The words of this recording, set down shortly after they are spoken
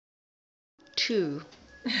too.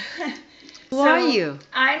 Who are you?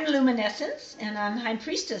 I'm Luma Nessence, and I'm High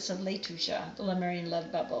Priestess of Letusha, the Lemurian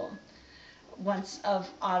love bubble. Once of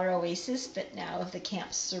Otter Oasis, but now of the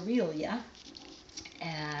Camp Cerealia.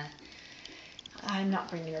 I'm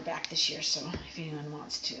not bringing her back this year, so if anyone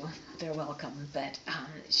wants to, they're welcome. But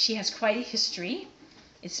she has quite a history.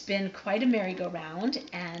 It's been quite a merry-go-round,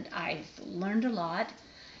 and I've learned a lot.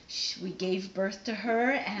 We gave birth to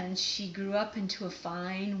her, and she grew up into a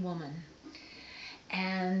fine woman.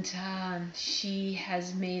 And she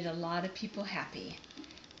has made a lot of people happy.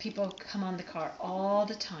 People come on the car all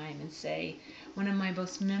the time and say, one of my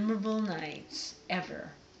most memorable nights ever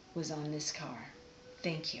was on this car.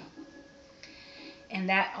 Thank you. And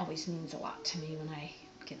that always means a lot to me when I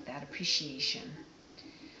get that appreciation.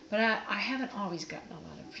 But I haven't always gotten a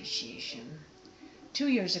lot of appreciation. 2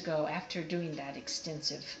 years ago, after doing that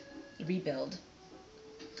extensive rebuild,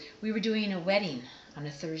 we were doing a wedding on a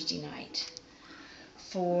Thursday night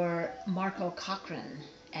for Marco Cochran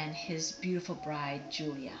and his beautiful bride,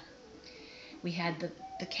 Julia. We had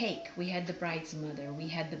the cake, we had the bride's mother, we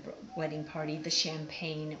had the wedding party, the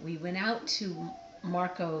champagne. We went out to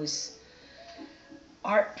Marco's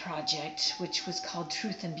art project, which was called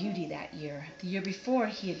Truth and Beauty that year. The year before,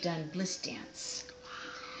 he had done Bliss Dance.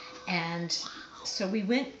 And so we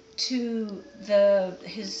went to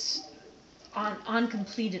his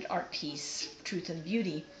uncompleted art piece, Truth and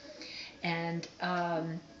Beauty, and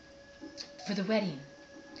for the wedding.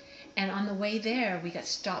 And on the way there, we got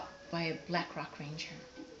stopped by a Black Rock Ranger,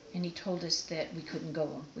 and he told us that we couldn't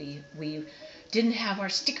go. We didn't have our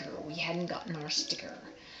sticker. We hadn't gotten our sticker,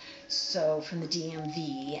 so from the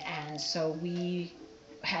DMV, and so we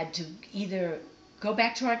had to either go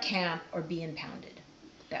back to our camp or be impounded.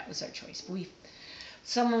 That was our choice.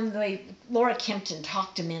 Laura Kempton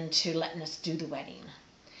talked him into letting us do the wedding.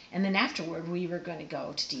 And then afterward, we were going to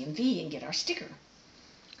go to DMV and get our sticker.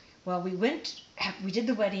 Well, we did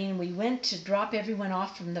the wedding. We went to drop everyone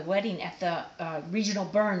off from the wedding at the regional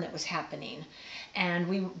burn that was happening. And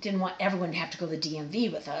we didn't want everyone to have to go to the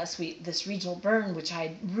DMV with us. This regional burn, which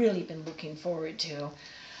I'd really been looking forward to,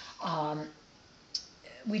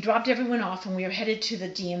 we dropped everyone off and we were headed to the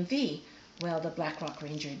DMV. Well, the Black Rock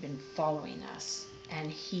Ranger had been following us,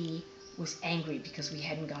 and he was angry because we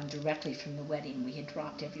hadn't gone directly from the wedding. We had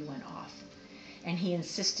dropped everyone off. And he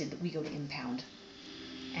insisted that we go to impound.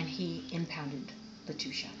 And he impounded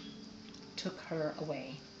Letusha, took her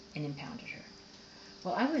away and impounded her.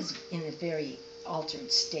 Well, I was in a very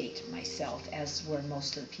altered state myself, as were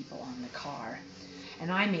most of the people on the car.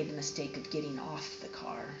 And I made the mistake of getting off the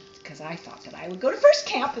car because I thought that I would go to first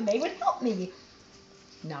camp and they would help me.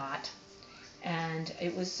 Not. And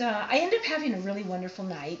it was, I ended up having a really wonderful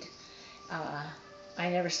night. I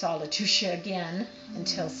never saw Letusha again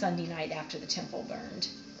until Sunday night after the temple burned.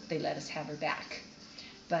 They let us have her back.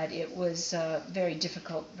 But it was very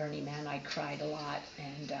difficult, Burning Man. I cried a lot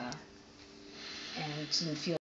and didn't feel